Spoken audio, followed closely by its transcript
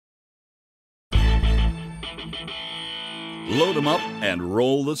Load them up and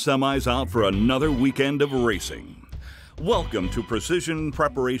roll the semis out for another weekend of racing. Welcome to Precision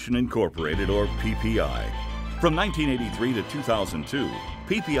Preparation Incorporated, or PPI. From 1983 to 2002,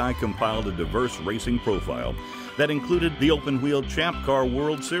 PPI compiled a diverse racing profile that included the Open Wheel Champ Car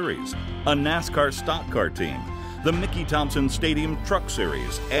World Series, a NASCAR stock car team, the Mickey Thompson Stadium Truck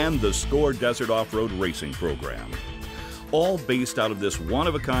Series, and the SCORE Desert Off-Road Racing Program. All based out of this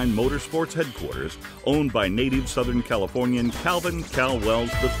one-of-a-kind motorsports headquarters owned by native Southern Californian Calvin Cal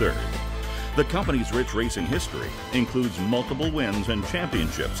Wells III. The company's rich racing history includes multiple wins and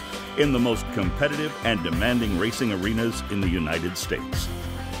championships in the most competitive and demanding racing arenas in the United States.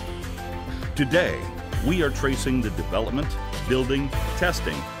 Today, we are tracing the development, building,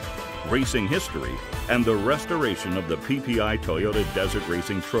 testing, racing history, and the restoration of the PPI Toyota Desert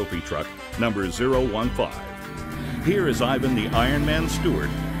Racing Trophy Truck number 015. Here is Ivan the Ironman Stewart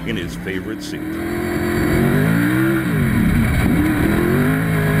in his favorite seat.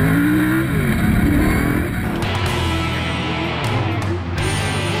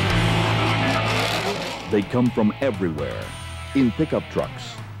 They come from everywhere, in pickup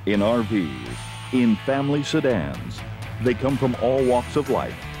trucks, in RVs, in family sedans. They come from all walks of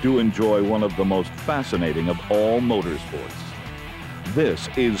life to enjoy one of the most fascinating of all motorsports. This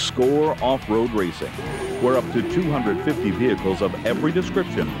is SCORE Off-Road Racing, where up to 250 vehicles of every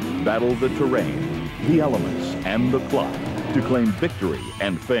description battle the terrain, the elements, and the clock to claim victory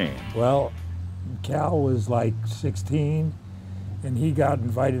and fame. Well, Cal was like 16, and he got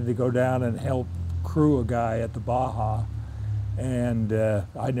invited to go down and help crew a guy at the Baja, and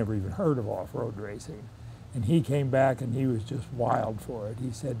I'd never even heard of off-road racing. And he came back and he was just wild for it.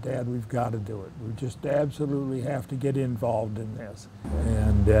 He said, "Dad, we've got to do it. We just absolutely have to get involved in this."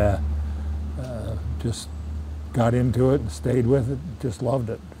 And just got into it and stayed with it, just loved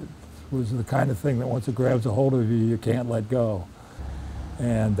it. It was the kind of thing that once it grabs a hold of you, you can't let go.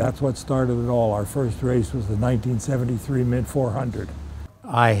 And that's what started it all. Our first race was the 1973 Mid 400.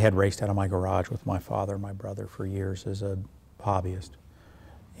 I had raced out of my garage with my father and my brother for years as a hobbyist,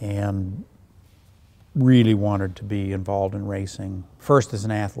 and really wanted to be involved in racing. First as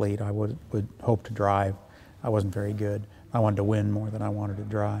an athlete, I would hope to drive. I wasn't very good. I wanted to win more than I wanted to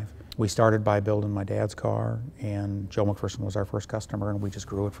drive. We started by building my dad's car, and Joe McPherson was our first customer, and we just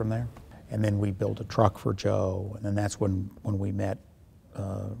grew it from there. And then we built a truck for Joe, and then that's when we met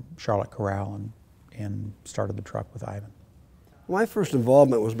Charlotte Corral and started the truck with Ivan. My first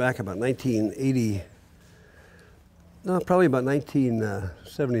involvement was back about 1980, no, probably about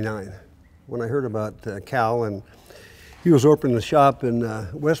 1979. When I heard about Cal, and he was opening the shop in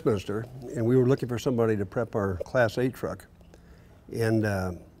Westminster, and we were looking for somebody to prep our Class 8 truck. And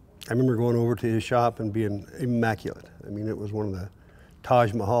I remember going over to his shop and being immaculate. I mean, it was one of the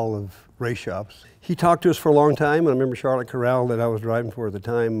Taj Mahal of race shops. He talked to us for a long time, and I remember Charlotte Corral, that I was driving for at the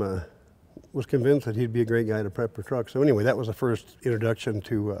time, was convinced that he'd be a great guy to prep her truck. So anyway, that was the first introduction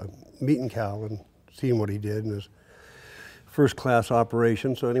to meeting Cal and seeing what he did in his first class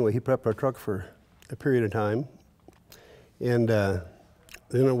operation. So anyway, he prepped our truck for a period of time. And then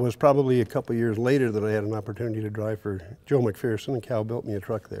it was probably a couple years later that I had an opportunity to drive for Joe McPherson, and Cal built me a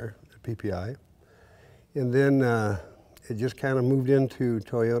truck there at PPI. And then it just kind of moved into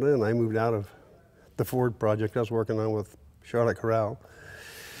Toyota, and I moved out of the Ford project I was working on with Charlotte Corral.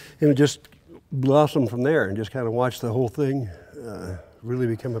 And it just blossomed from there, and just kind of watched the whole thing really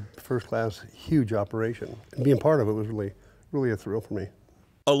become a first-class, huge operation. And being part of it was really a thrill for me.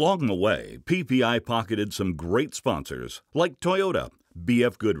 Along the way, PPI pocketed some great sponsors like Toyota,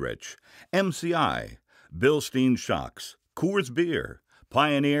 BF Goodrich, MCI, Bilstein Shocks, Coors Beer,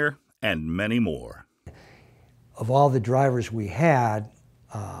 Pioneer, and many more. Of all the drivers we had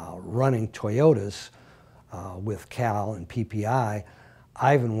running Toyotas with Cal and PPI,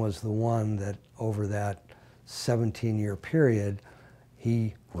 Ivan was the one that over that 17-year period,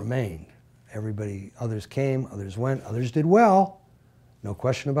 he remained. Others came, others went, others did well, no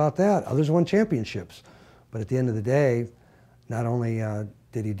question about that. Others won championships. But at the end of the day, not only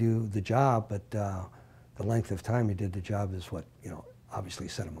did he do the job, but the length of time he did the job is what, obviously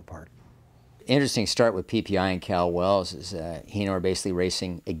set him apart. Interesting start with PPI and Cal Wells is he and I were basically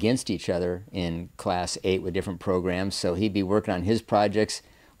racing against each other in Class 8 with different programs. So he'd be working on his projects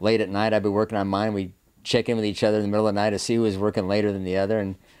late at night, I'd be working on mine. We'd check in with each other in the middle of the night to see who was working later than the other,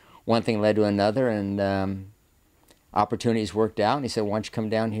 and one thing led to another, and opportunities worked out, and he said, "Why don't you come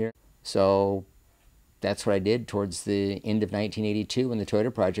down here?" So that's what I did towards the end of 1982 when the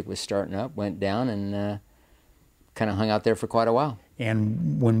Toyota project was starting up, went down and kind of hung out there for quite a while.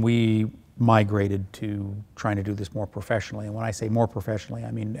 And when we migrated to trying to do this more professionally. And when I say more professionally,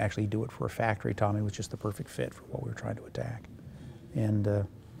 I mean actually do it for a factory. Tommy was just the perfect fit for what we were trying to attack. And you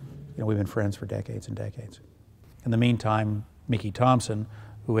know, we've been friends for decades and decades. In the meantime, Mickey Thompson,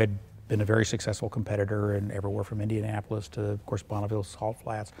 who had been a very successful competitor and everywhere from Indianapolis to, of course, Bonneville, Salt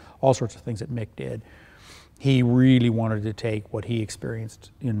Flats, all sorts of things that Mick did, he really wanted to take what he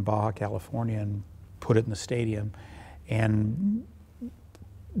experienced in Baja, California and put it in the stadium, and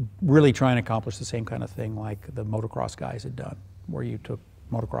really try and accomplish the same kind of thing like the motocross guys had done, where you took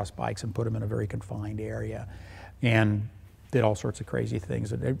motocross bikes and put them in a very confined area and did all sorts of crazy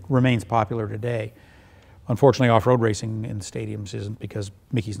things. It remains popular today. Unfortunately, off-road racing in stadiums isn't, because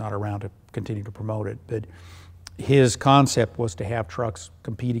Mickey's not around to continue to promote it, but his concept was to have trucks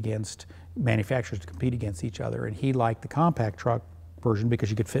compete against, manufacturers to compete against each other, and he liked the compact truck version because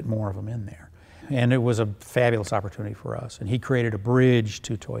you could fit more of them in there. And it was a fabulous opportunity for us. And he created a bridge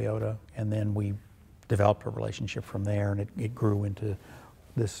to Toyota, and then we developed a relationship from there, and it grew into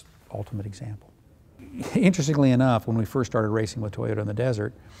this ultimate example. Interestingly enough, when we first started racing with Toyota in the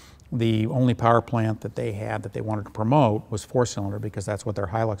desert, the only power plant that they had that they wanted to promote was 4-cylinder, because that's what their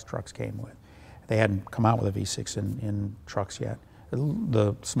Hilux trucks came with. They hadn't come out with a V6 in trucks yet,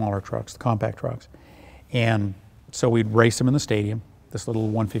 the smaller trucks, the compact trucks. And so we'd race them in the stadium, this little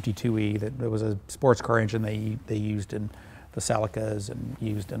 152E that was a sports car engine they used in the Celicas and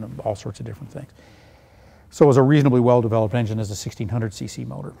used in all sorts of different things. So it was a reasonably well-developed engine as a 1600cc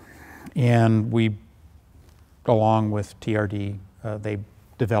motor. And we, along with TRD, they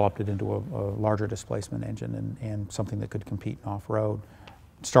developed it into a larger displacement engine and something that could compete in off-road.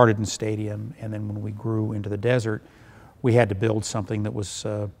 Started in stadium, and then when we grew into the desert, we had to build something that was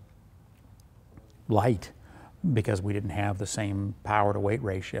light, because we didn't have the same power to weight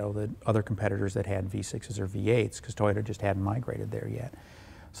ratio that other competitors that had V6s or V8s, because Toyota just hadn't migrated there yet.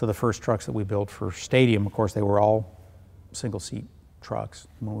 So the first trucks that we built for stadium, of course, they were all single-seat trucks.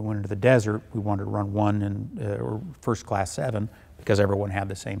 When we went into the desert, we wanted to run one or first class 7, because everyone had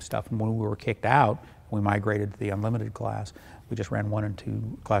the same stuff. And when we were kicked out, we migrated to the unlimited class. We just ran 1 and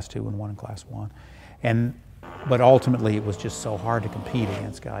 2, class 2 and 1 and class 1. But ultimately, it was just so hard to compete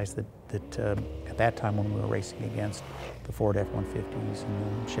against guys that at that time when we were racing against the Ford F-150s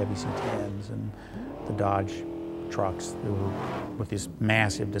and the Chevy C10s and the Dodge trucks, they were with this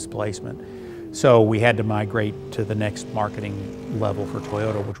massive displacement. So we had to migrate to the next marketing level for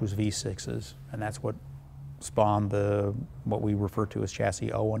Toyota, which was V6s, and that's what spawned what we refer to as chassis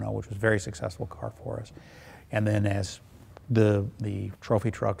 010, which was a very successful car for us. And then as the trophy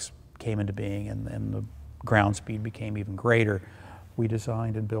trucks came into being and the ground speed became even greater, we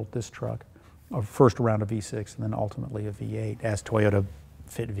designed and built this truck, first around a V6 and then ultimately a V8, as Toyota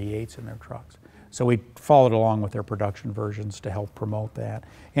fit V8s in their trucks. So we followed along with their production versions to help promote that,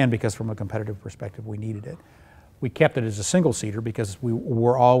 and because from a competitive perspective we needed it. We kept it as a single-seater because we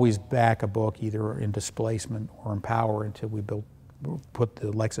were always back a book either in displacement or in power until we put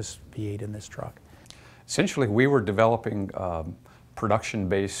the Lexus V8 in this truck. Essentially, we were developing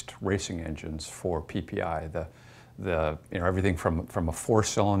production-based racing engines for PPI. Everything from a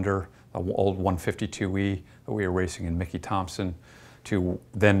 4-cylinder, an old 152E that we were racing in Mickey Thompson, to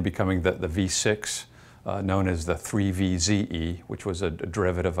then becoming the V6, known as the 3VZE, which was a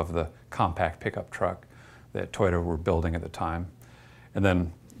derivative of the compact pickup truck that Toyota were building at the time, and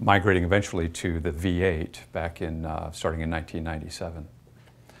then migrating eventually to the V8 back in starting in 1997.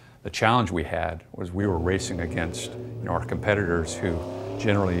 The challenge we had was we were racing against our competitors who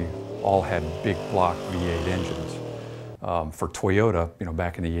generally all had big block V8 engines. For Toyota,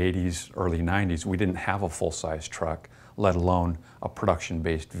 back in the 80s, early 90s, we didn't have a full-size truck, let alone a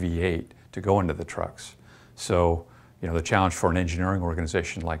production-based V8 to go into the trucks. So, the challenge for an engineering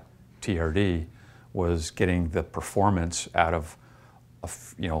organization like TRD was getting the performance out of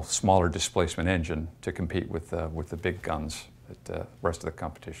a smaller displacement engine to compete with the big guns that the rest of the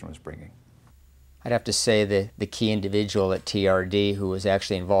competition was bringing. I'd have to say the key individual at TRD who was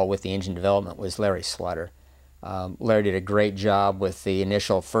actually involved with the engine development was Larry Slaughter. Larry did a great job with the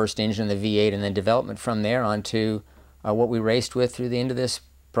initial first engine of the V8 and then development from there onto what we raced with through the end of this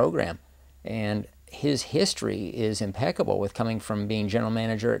program. And his history is impeccable, with coming from being general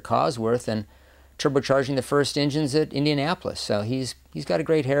manager at Cosworth and turbocharging the first engines at Indianapolis. So he's got a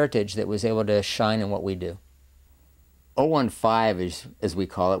great heritage that was able to shine in what we do. 015, as we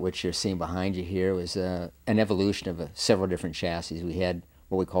call it, which you're seeing behind you here, was an evolution of several different chassis. We had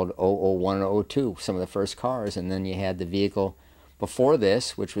what we called 001 and 02, some of the first cars, and then you had the vehicle before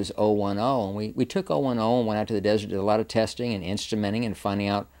this, which was 010, and we took 010 and went out to the desert, did a lot of testing and instrumenting and finding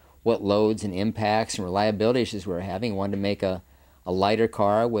out what loads and impacts and reliability issues we were having. We wanted to make a lighter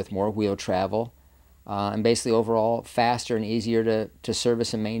car with more wheel travel, and basically overall faster and easier to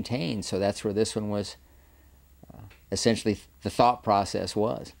service and maintain. So that's where this one was, essentially the thought process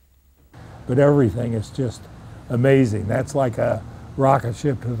was. But everything is just amazing. That's like a rocket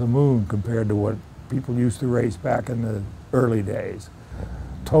ship to the moon compared to what people used to race back in the early days.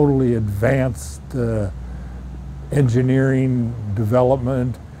 Totally advanced engineering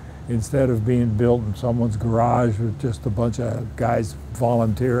development. Instead of being built in someone's garage with just a bunch of guys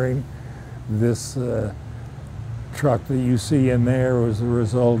volunteering, this truck that you see in there was the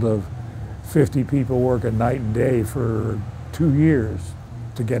result of 50 people working night and day for 2 years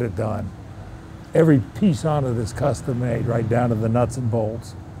to get it done. Every piece on it is custom made, right down to the nuts and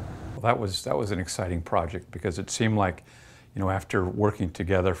bolts. Well, that was an exciting project because it seemed like, after working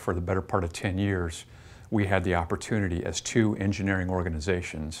together for the better part of 10 years, we had the opportunity as two engineering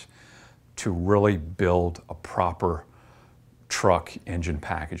organizations to really build a proper truck engine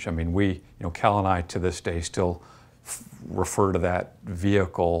package. I mean, Cal and I to this day still refer to that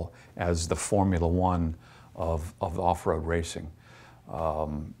vehicle as the Formula One of off-road racing.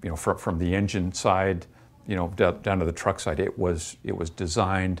 From the engine side, down to the truck side, it was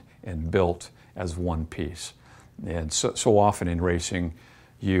designed and built as one piece. And so often in racing,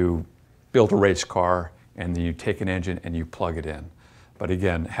 you build a race car and then you take an engine and you plug it in. But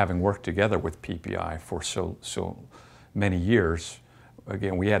again, having worked together with PPI for so many years,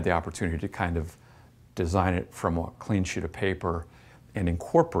 again, we had the opportunity to kind of design it from a clean sheet of paper and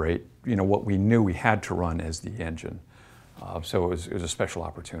incorporate, what we knew we had to run as the engine. So it was a special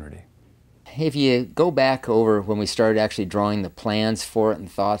opportunity. If you go back over when we started actually drawing the plans for it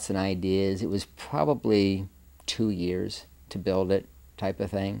and thoughts and ideas, it was probably 2 years to build it, type of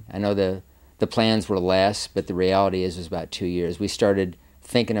thing. I know the plans were less, but the reality is it was about 2 years. We started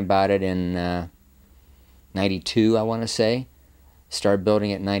thinking about it in 92, I want to say. Started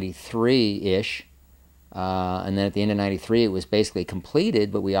building it in 93-ish. And then at the end of 93, it was basically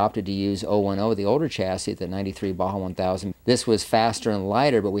completed, but we opted to use 010, the older chassis, the 93 Baja 1000. This was faster and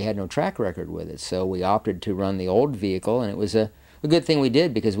lighter, but we had no track record with it. So we opted to run the old vehicle, and it was a good thing we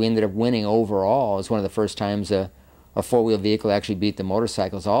did because we ended up winning overall. It was one of the first times a four-wheel vehicle actually beat the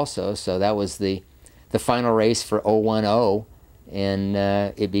motorcycles also. So that was the final race for 010, and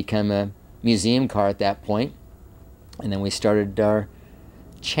it became a museum car at that point. And then we started our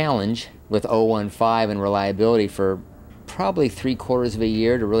challenge with 015 and reliability for probably 3/4 of a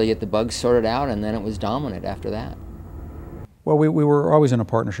year to really get the bugs sorted out, and then it was dominant after that. Well, we were always in a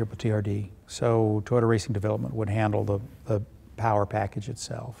partnership with TRD, so Toyota Racing Development would handle the power package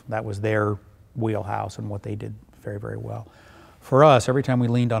itself. That was their wheelhouse and what they did very, very well. For us, every time we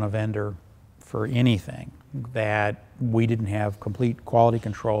leaned on a vendor for anything that we didn't have complete quality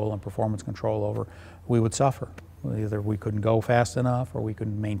control and performance control over, we would suffer. Either we couldn't go fast enough or we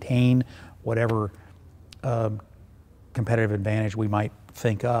couldn't maintain whatever competitive advantage we might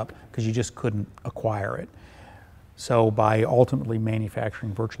think up because you just couldn't acquire it. So by ultimately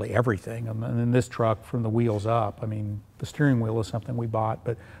manufacturing virtually everything, and in this truck from the wheels up, I mean, the steering wheel is something we bought,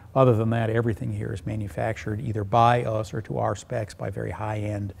 but other than that, everything here is manufactured either by us or to our specs by very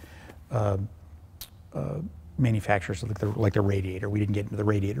high-end manufacturers like the radiator. We didn't get into the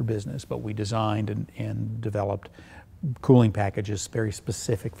radiator business, but we designed and developed cooling packages very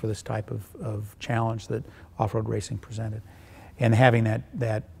specific for this type of challenge that off-road racing presented. And having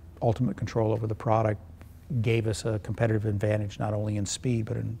that ultimate control over the product gave us a competitive advantage not only in speed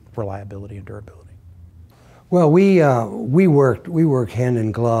but in reliability and durability. Well, we work hand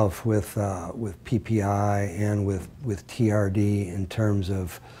in glove with PPI and with TRD in terms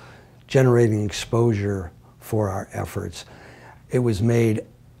of generating exposure for our efforts. It was made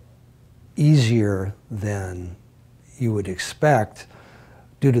easier than you would expect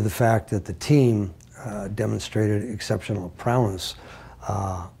due to the fact that the team demonstrated exceptional prowess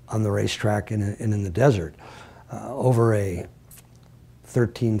on the racetrack and in the desert. Over a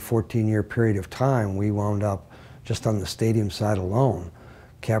 13, 14-year period of time, we wound up just on the stadium side alone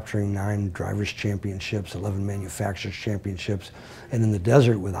capturing 9 drivers' championships, 11 manufacturers' championships, and in the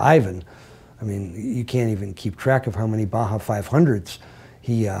desert with Ivan, I mean, you can't even keep track of how many Baja 500s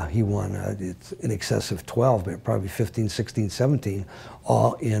he won. It's in excess of 12, but probably 15, 16, 17,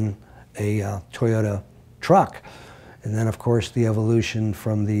 all in a Toyota truck. And then, of course, the evolution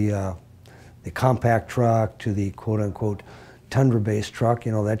from the compact truck to the quote-unquote tundra-based truck.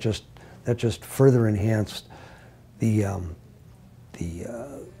 You know, that just further enhanced the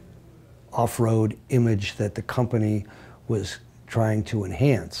off-road image that the company was trying to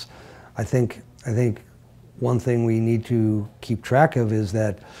enhance. I think one thing we need to keep track of is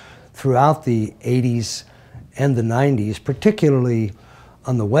that throughout the 80s and the 90s, particularly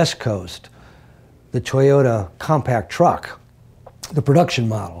on the West Coast, the Toyota compact truck, the production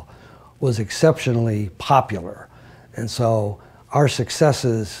model, was exceptionally popular. And so our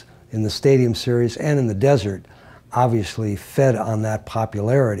successes in the Stadium Series and in the desert obviously fed on that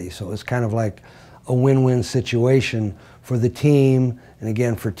popularity. So it was kind of like a win-win situation for the team, and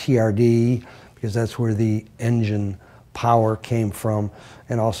again for TRD, because that's where the engine power came from,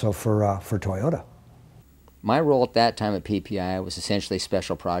 and also for Toyota. My role at that time at PPI was essentially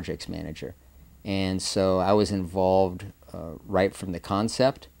special projects manager. And so I was involved right from the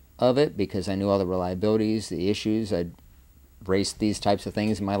concept of it, because I knew all the reliabilities, the issues. I'd raced these types of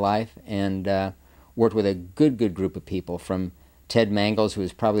things in my life, and worked with a good group of people, from Ted Mangles, who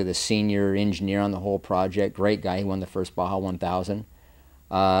was probably the senior engineer on the whole project, great guy, he won the first Baja 1000,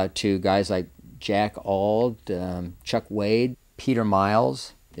 to guys like Jack Auld, Chuck Wade, Peter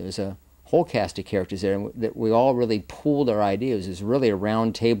Miles. There was a whole cast of characters there that we all really pooled our ideas. It was really a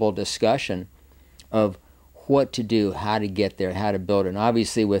round table discussion of what to do, how to get there, how to build it. And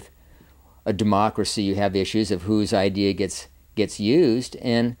obviously with a democracy you have issues of whose idea gets used,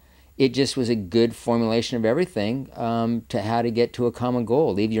 and it just was a good formulation of everything to how to get to a common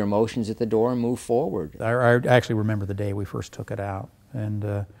goal. Leave your emotions at the door and move forward. I actually remember the day we first took it out, and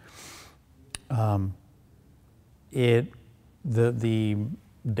the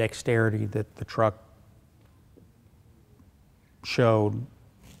dexterity that the truck showed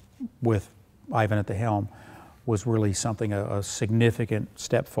with Ivan at the helm was really something, a significant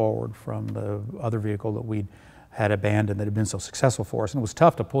step forward from the other vehicle that we'd had abandoned that had been so successful for us. And it was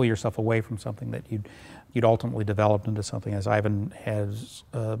tough to pull yourself away from something that you'd ultimately developed into something, as Ivan has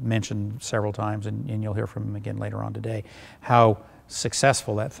mentioned several times, and you'll hear from him again later on today, how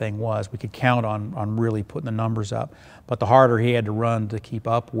successful that thing was. We could count on really putting the numbers up, but the harder he had to run to keep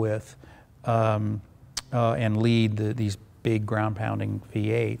up with and lead these big ground-pounding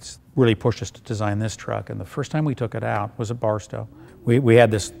V8s really pushed us to design this truck. And the first time we took it out was at Barstow. We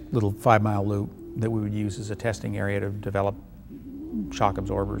had this little 5-mile loop that we would use as a testing area to develop shock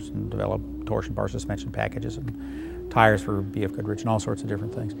absorbers and develop torsion bar suspension packages and tires for BF Goodrich and all sorts of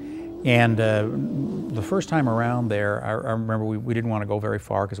different things. And the first time around there, I remember we didn't want to go very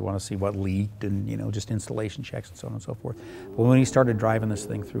far because we wanted to see what leaked and, you know, just installation checks and so on and so forth. But when he started driving this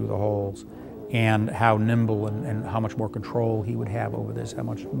thing through the holes, and how nimble and how much more control he would have over this, how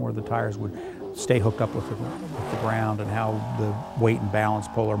much more the tires would stay hooked up with the ground, and how the weight and balance,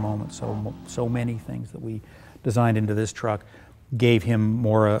 polar moments, so many things that we designed into this truck gave him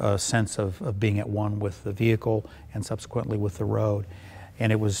more a sense of being at one with the vehicle and subsequently with the road.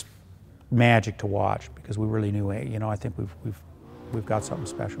 And it was magic to watch, because we really knew, you know, I think we've got something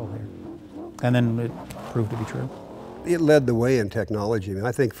special here. And then it proved to be true. It led the way in technology. I mean,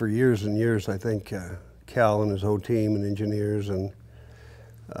 I think for years and years, I think Cal and his whole team and engineers and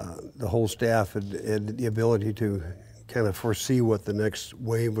the whole staff had the ability to kind of foresee what the next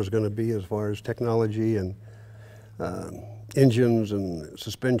wave was going to be as far as technology and engines and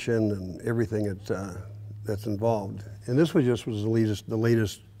suspension and everything that's involved. And this was the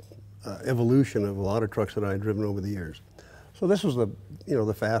latest evolution of a lot of trucks that I had driven over the years. So this was the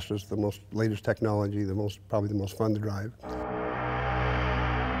fastest, the latest technology, probably the most fun to drive.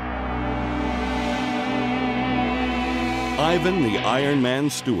 Ivan the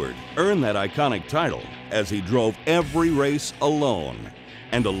Ironman Stewart earned that iconic title as he drove every race alone.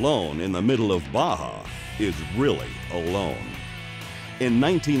 And alone in the middle of Baja is really alone. In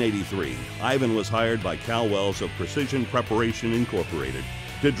 1983, Ivan was hired by Cal Wells of Precision Preparation Incorporated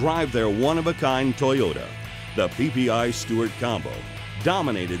to drive their one-of-a-kind Toyota. The PPI Stewart combo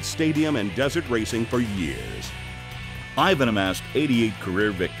dominated stadium and desert racing for years. Ivan amassed 88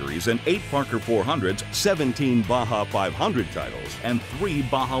 career victories and 8 Parker 400s, 17 Baja 500 titles, and 3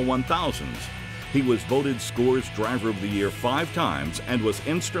 Baja 1000s. He was voted Scores Driver of the Year 5 times and was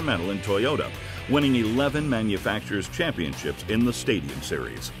instrumental in Toyota, winning 11 Manufacturers' Championships in the Stadium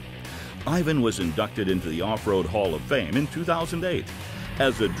Series. Ivan was inducted into the Off-Road Hall of Fame in 2008.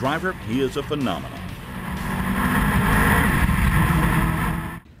 As a driver, he is a phenomenon.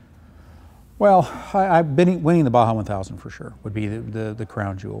 Well, I've been winning the Baja 1000 for sure, would be the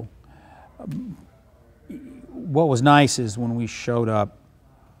crown jewel. What was nice is when we showed up,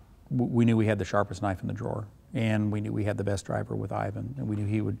 we knew we had the sharpest knife in the drawer, and we knew we had the best driver with Ivan, and we knew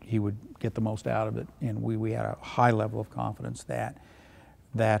he would get the most out of it, and we had a high level of confidence that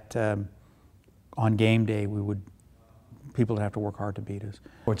on game day people would have to work hard to beat us.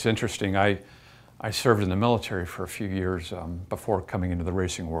 What's interesting, I served in the military for a few years before coming into the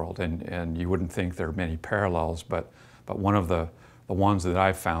racing world, and you wouldn't think there are many parallels, but one of the ones that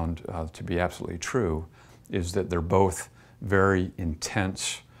I've found to be absolutely true is that they're both very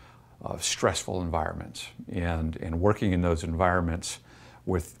intense, stressful environments, and working in those environments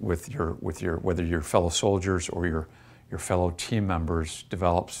with your whether your fellow soldiers or your fellow team members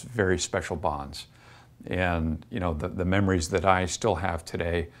develops very special bonds. And you know, the memories that I still have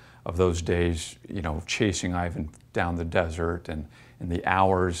today of those days, you know, chasing Ivan down the desert, and the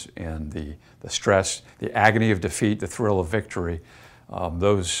hours and the stress, the agony of defeat, the thrill of victory,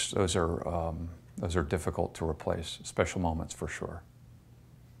 those are difficult to replace. Special moments for sure.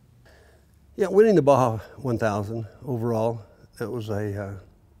 Yeah, winning the Baja 1000 overall, that was a,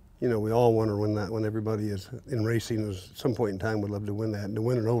 you know, we all want to win that when everybody is in racing. At some point in time would love to win that. And to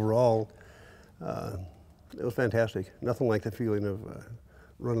win it overall, it was fantastic. Nothing like the feeling of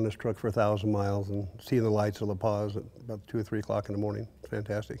running this truck for 1,000 miles and seeing the lights of La Paz at about 2 or 3 o'clock in the morning.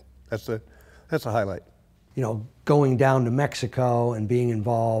 Fantastic. That's a highlight. You know, going down to Mexico and being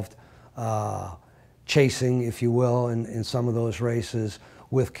involved, chasing, if you will, in some of those races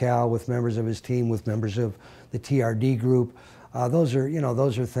with Cal, with members of his team, with members of the TRD group. Those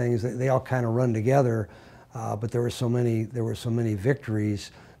are things that they all kind of run together. But there were so many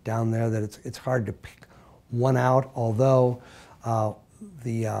victories down there that it's hard to pick one out. Although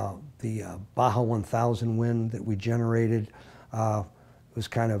the Baja 1000 win that we generated was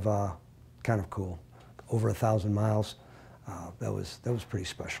kind of cool. Over 1,000 miles. That was pretty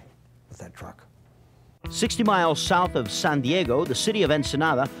special with that truck. 60 miles south of San Diego, the city of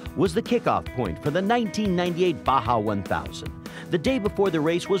Ensenada was the kickoff point for the 1998 Baja 1000. The day before the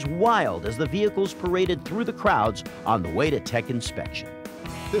race was wild as the vehicles paraded through the crowds on the way to tech inspection.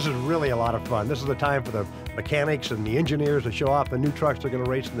 This is really a lot of fun. This is the time for the mechanics and the engineers to show off the new trucks they're going to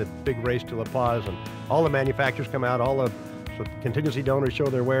race in the big race to La Paz, and all the manufacturers come out, all the contingency donors show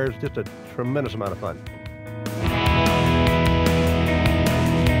their wares. Just a tremendous amount of fun.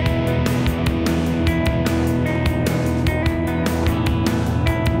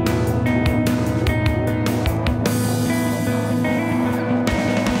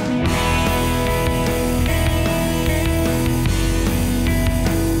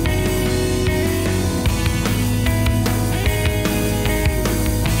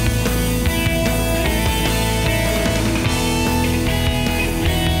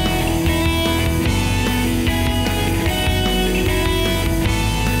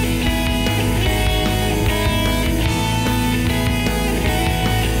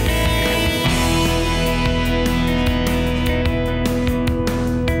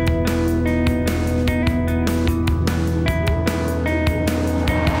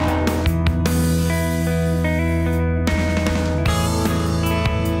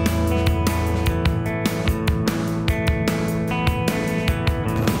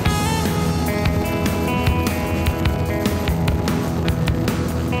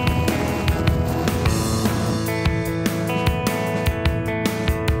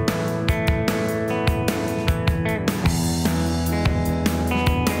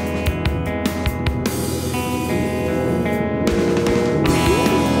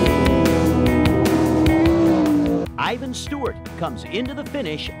 Stewart comes into the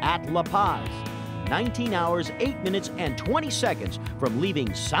finish at La Paz, 19 hours, 8 minutes, and 20 seconds from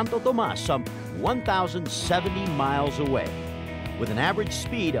leaving Santo Tomas, some 1,070 miles away, with an average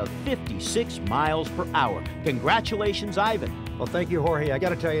speed of 56 miles per hour. Congratulations, Ivan. Well, thank you, Jorge. I got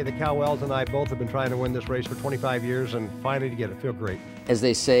to tell you that Cal Wells and I both have been trying to win this race for 25 years, and finally to get it, feel great. As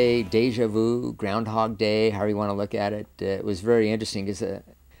they say, deja vu, Groundhog Day, however you want to look at it, it was very interesting because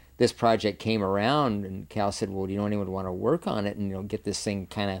this project came around, and Cal said, well, do you know anyone would want to work on it and, you know, get this thing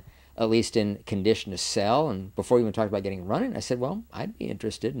kind of at least in condition to sell? And before we even talked about getting running, I said, well, I'd be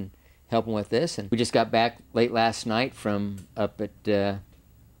interested in helping with this. And we just got back late last night from up at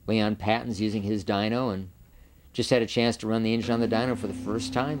Leon Patton's using his dyno, and just had a chance to run the engine on the dyno for the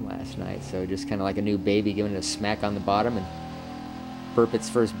first time last night. So just kind of like a new baby, giving it a smack on the bottom and burp its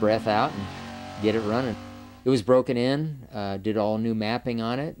first breath out and get it running. It was broken in, did all new mapping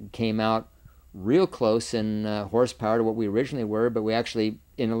on it, and came out real close in horsepower to what we originally were, but we actually,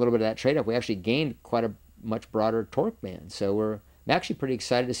 in a little bit of that trade-off, we actually gained quite a much broader torque band. So I'm actually pretty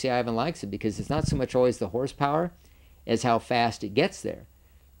excited to see how Ivan likes it, because it's not so much always the horsepower as how fast it gets there.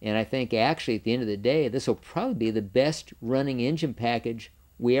 And I think actually at the end of the day, this will probably be the best running engine package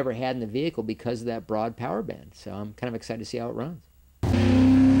we ever had in the vehicle because of that broad power band. So I'm kind of excited to see how it runs.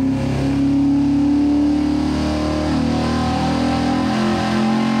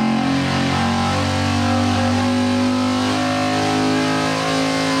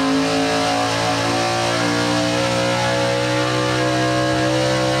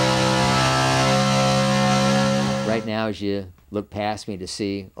 Right now, as you look past me to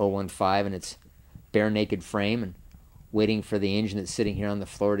see 015 and its bare naked frame and waiting for the engine that's sitting here on the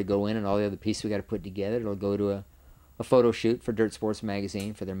floor to go in and all the other pieces we got to put together. It'll go to a photo shoot for Dirt Sports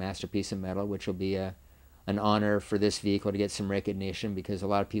magazine for their masterpiece of metal, which will be an honor for this vehicle to get some recognition, because a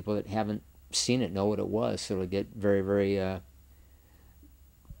lot of people that haven't seen it know what it was. So it'll get very, very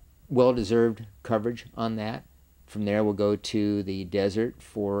well-deserved coverage on that. From there, we'll go to the desert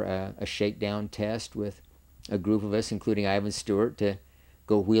for a shakedown test with a group of us, including Ivan Stewart, to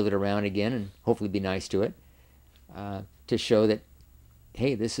go wheel it around again and hopefully be nice to it, to show that,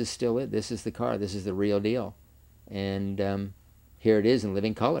 hey, this is still it. This is the car. This is the real deal. And here it is in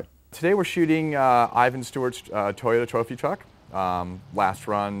living color. Today we're shooting Ivan Stewart's Toyota trophy truck, last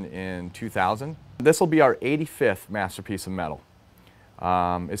run in 2000. This will be our 85th masterpiece of metal.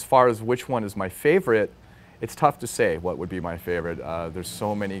 As far as which one is my favorite, it's tough to say what would be my favorite. There's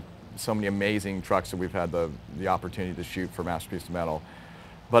so many amazing trucks that we've had the opportunity to shoot for masterpiece of metal.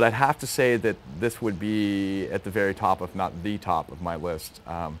 But I'd have to say that this would be at the very top, if not the top, of my list.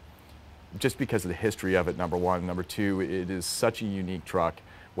 Just because of the history of it, number one. Number two, it is such a unique truck,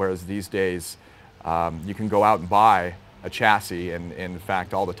 whereas these days you can go out and buy a chassis, and in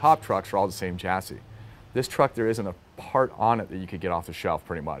fact all the top trucks are all the same chassis. This truck, there isn't a part on it that you could get off the shelf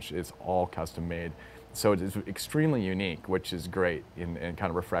pretty much. It's all custom made. So it is extremely unique, which is great and kind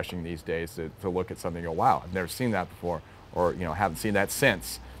of refreshing these days to look at something and go, wow, I've never seen that before, or haven't seen that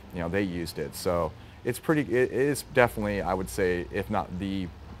since they used it. So it is definitely, I would say, if not the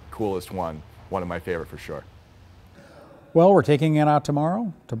coolest one of my favorite for sure. Well, we're taking it out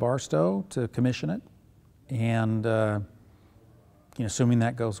tomorrow to Barstow to commission it, and assuming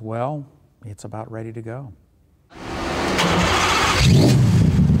that goes well, it's about ready to go.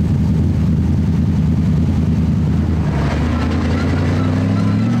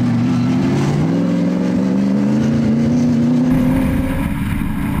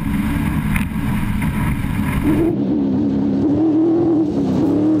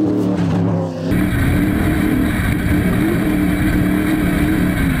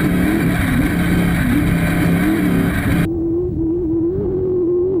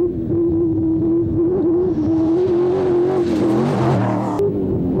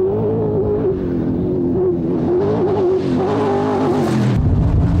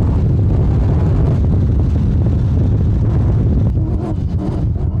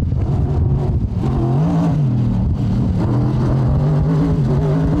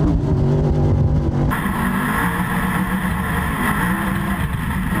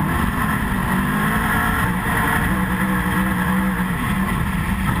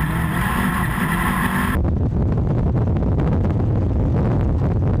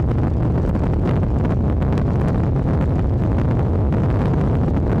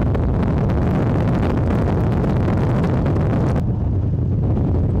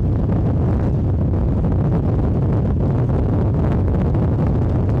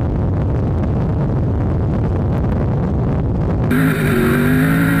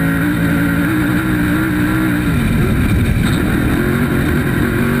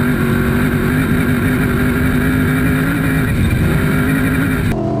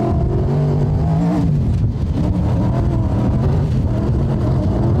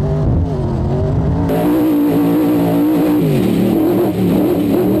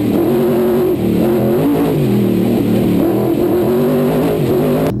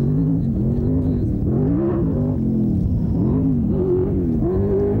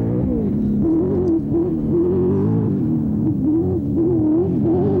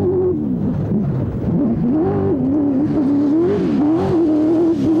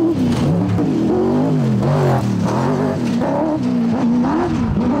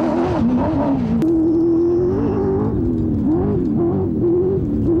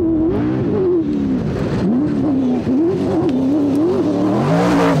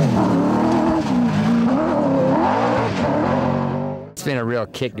 It's been a real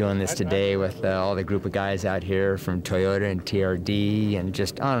kick doing this today with all the group of guys out here from Toyota and TRD and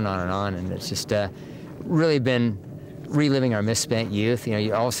just on and on and on. And it's just really been reliving our misspent youth. All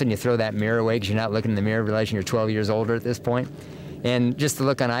of a sudden you throw that mirror away because you're not looking in the mirror, realizing you're 12 years older at this point. And just the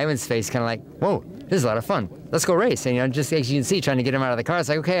look on Ivan's face, kind of like, whoa, this is a lot of fun. Let's go race. And just as you can see, trying to get him out of the car, it's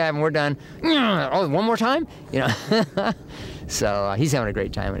like, okay, Ivan, we're done. Oh, one more time? So he's having a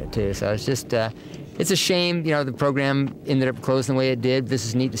great time in it too. So it's just, it's a shame, the program ended up closing the way it did. This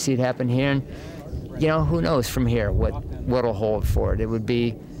is neat to see it happen here. And, who knows from here what'll hold for it. It would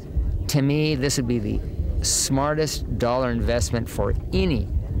be, to me, this would be the smartest dollar investment for any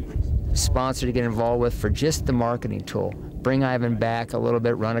sponsor to get involved with for just the marketing tool. bring Ivan back a little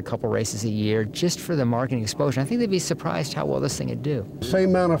bit, run a couple races a year, just for the marketing exposure. I think they'd be surprised how well this thing would do. Same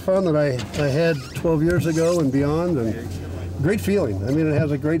amount of fun that I had 12 years ago and beyond, and great feeling. I mean, it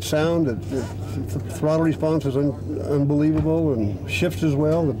has a great sound. The throttle response is unbelievable, and shifts as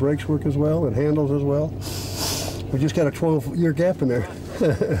well, the brakes work as well, it handles as well. We just got a 12-year gap in there.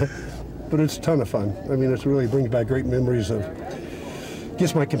 But it's a ton of fun. I mean, it really brings back great memories of,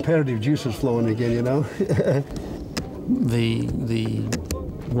 gets my competitive juices flowing again, you know? the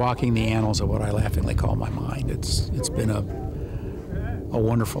walking the annals of what I laughingly call my mind. It's been a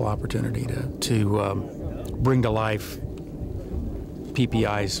wonderful opportunity to bring to life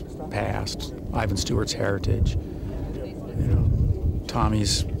PPI's past, Ivan Stewart's heritage, you know,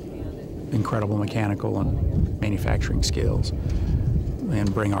 Tommy's incredible mechanical and manufacturing skills,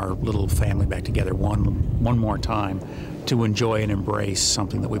 and bring our little family back together one more time to enjoy and embrace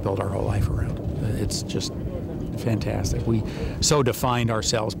something that we built our whole life around. It's just fantastic. We so defined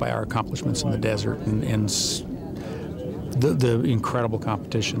ourselves by our accomplishments in the desert and the incredible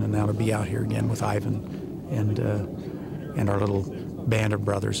competition, and now to be out here again with Ivan and our little band of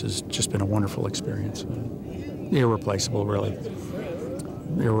brothers has just been a wonderful experience. Irreplaceable, really.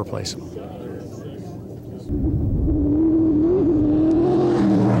 Irreplaceable.